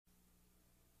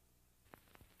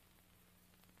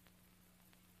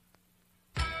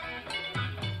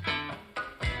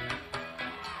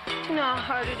know how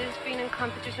hard it is being in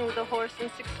competition with a horse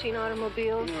and 16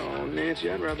 automobiles. No,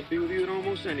 Nancy, I'd rather be with you than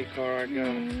almost any car I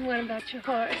got. What about your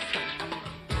horse?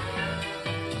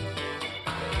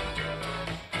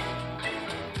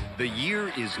 The year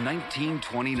is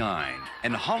 1929,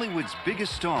 and Hollywood's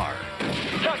biggest star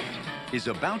is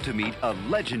about to meet a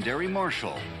legendary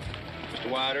marshal. Mr.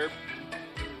 Wyatt Earp?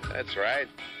 That's right.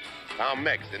 Tom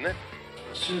Mix, isn't it?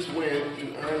 Since when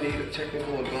do I need a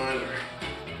technical advisor?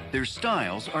 Their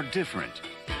styles are different.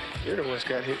 You're the one's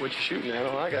got hit what you're shooting at.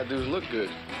 All I gotta do is look good.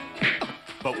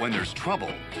 But when there's trouble,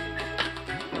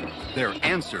 their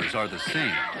answers are the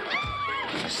same.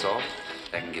 Assault?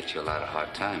 That can get you a lot of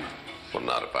hard time. Well,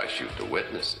 not if I shoot the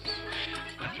witnesses.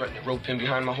 I threatened to rope him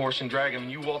behind my horse and drag him,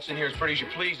 and you waltz in here as pretty as you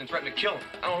please and threaten to kill him.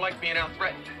 I don't like being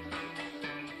out-threatened.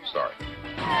 Sorry.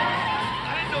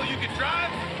 I didn't know you could drive.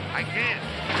 I can.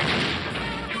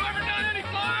 You ever done any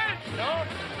flying? No.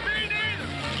 Me neither.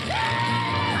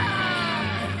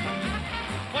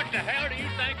 What the hell do you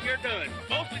think you're doing?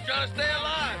 Mostly trying to stay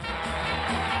alive.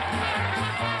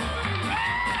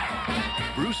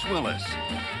 Bruce Willis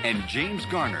and James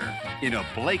Garner in a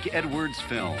Blake Edwards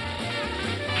film.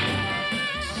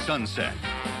 Sunset.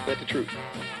 That's the truth.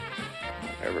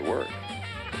 Every word.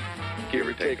 Give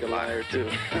or take a lie or two.